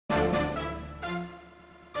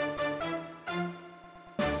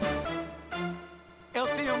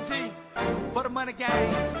money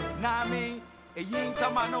gang. Nah, I mean, if you ain't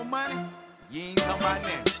talking about no money, you ain't talking about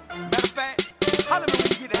nothing. Matter of fact, holla me when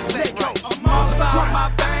you get that sack right. I'm all about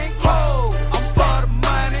my bankroll. I'm for the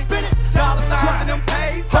money. Dollar signs and them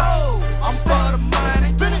pesos. I'm for the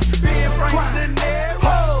money. Being Frank De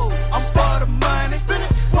Niro. I'm for the money.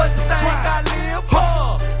 What you think I live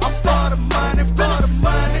for? I'm for the money, for the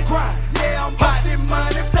money. Yeah, I'm about this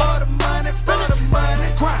money, for the money, for the money.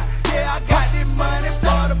 Yeah, I got this money,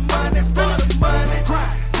 for the money, for the money.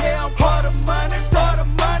 Yeah, I'm for the money, for the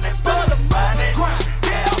money, for the money.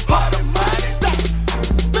 Yeah, I'm for the money.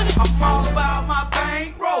 I'm all about my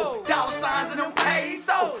bankroll, dollar signs and them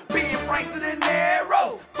pesos. Being Frank De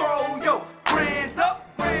Niro. Throw your hands up,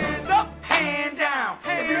 hand down.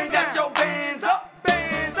 If you ain't got your bands up,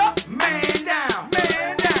 man down.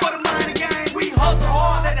 For the money game, we hustle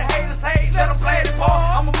hard. Let the haters hate, let them play the ball.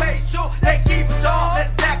 I'ma make sure they keep it all.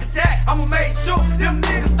 Let the jack attack. I'ma make sure them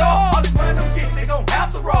niggas start. All the money them getting, they gon'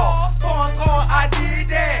 have to roll. Phone call, I did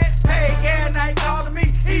that. Pay gas, now he calling me,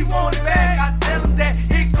 he want it back. I tell him that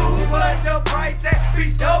it cool, but the price tag be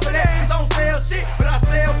double that. Cause I don't sell shit, but I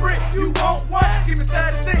sell brick. You want one? Give me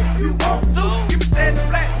 36. You want two? Give me 7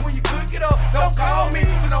 flat. When you cook it up, don't call me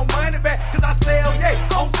for no money back. Cause I sell yay, I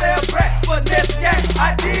don't sell crack. For next gang,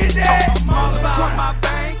 I did that. I'm all about my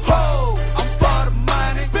bankroll. I'm for the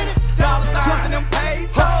money. Dollar signs and them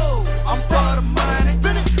pesos. I'm for the money.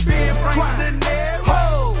 Being Frank De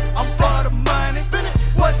Niro. I'm for the money.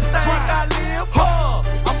 What you think I live for?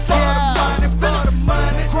 I'm for the money, for the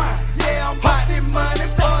money. Yeah, I'm about this money,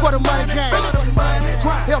 for the money, for the money.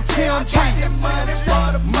 LTMG,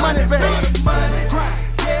 money, baby.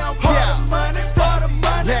 Yeah, I'm for the money, for the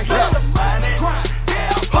money, for the money.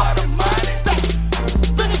 Yeah, I'm for the money.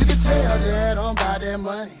 You can tell that I'm about that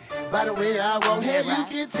money. By the way I walk, yeah, you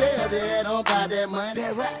can tell that I'm about that money.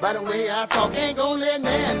 By the way I talk, ain't gon' let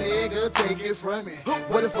that nigga take it from me.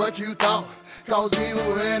 What the fuck you thought? Cause even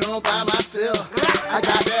when I'm by myself, I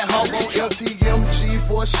got that hawk on LTMG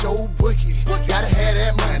for a show bookie. Gotta have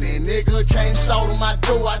that money, nigga can't shout on my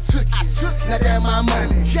door, I took it. Now that my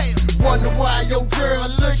money. Wonder why your girl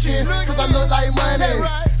looking, cause I look like money.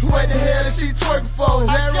 What the hell is she twerking for?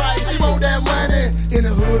 That right, she want that money. In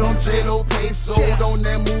the hood, I'm J.Lo, Peso. On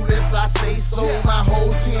that move, less I say so. My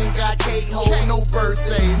whole team got cake, ho. No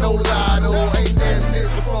birthday, no lotto. Ain't that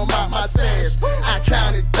missing from out my stash. I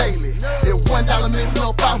count it daily. If $1 missing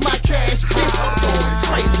up off my cash, bitch, I'm going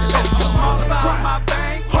crazy. Let's go. I'm all about my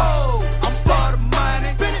bankroll. I'm for the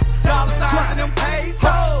money. Dollar signs and them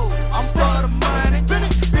pesos. I'm for the money.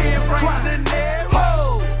 Being Frank De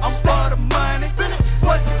Niro. I'm for the money.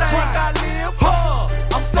 What you think I live for?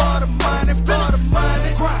 I'm for the money, for the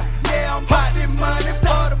money. Yeah, I'm about this money,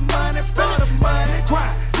 for the money, for the money.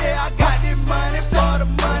 Yeah, I got this money, for the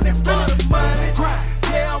money, for the money.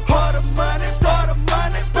 Yeah, I'm for the money, for the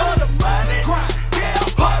money, for the money. Yeah, I'm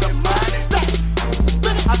for the money.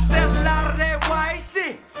 I sell a lot of that white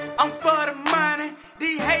shit. I'm for the money.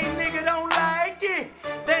 These hate niggas don't like it.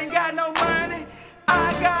 They ain't got no money.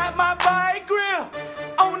 I got my bike grill.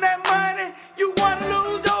 On that money, you wanna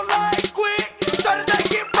lose your life quick. Try to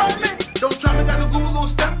take it from me. Don't try me, got no Google on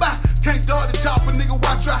standby. Can't dog the chopper, nigga,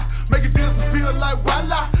 why try? Make it disappear like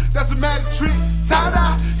voila. That's a magic trick.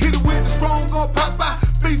 Tie-dye, hit it with the strong, gon' pop by.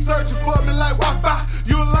 Be searching for me like Wi-Fi.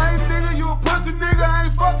 You a lame nigga, you a pussy nigga. I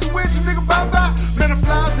ain't fucking with you, nigga, bye-bye. Man, the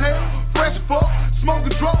flies hell, fresh as fuck,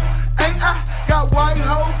 smoking dope. Ain't I? Got white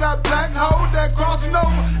hoe, got black hoe, that crossing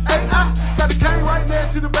over. Ain't I? Got the cane right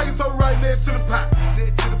next to the base, so right next to the pot.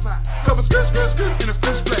 Next to the pot. Couple skirt, skirt, skirt.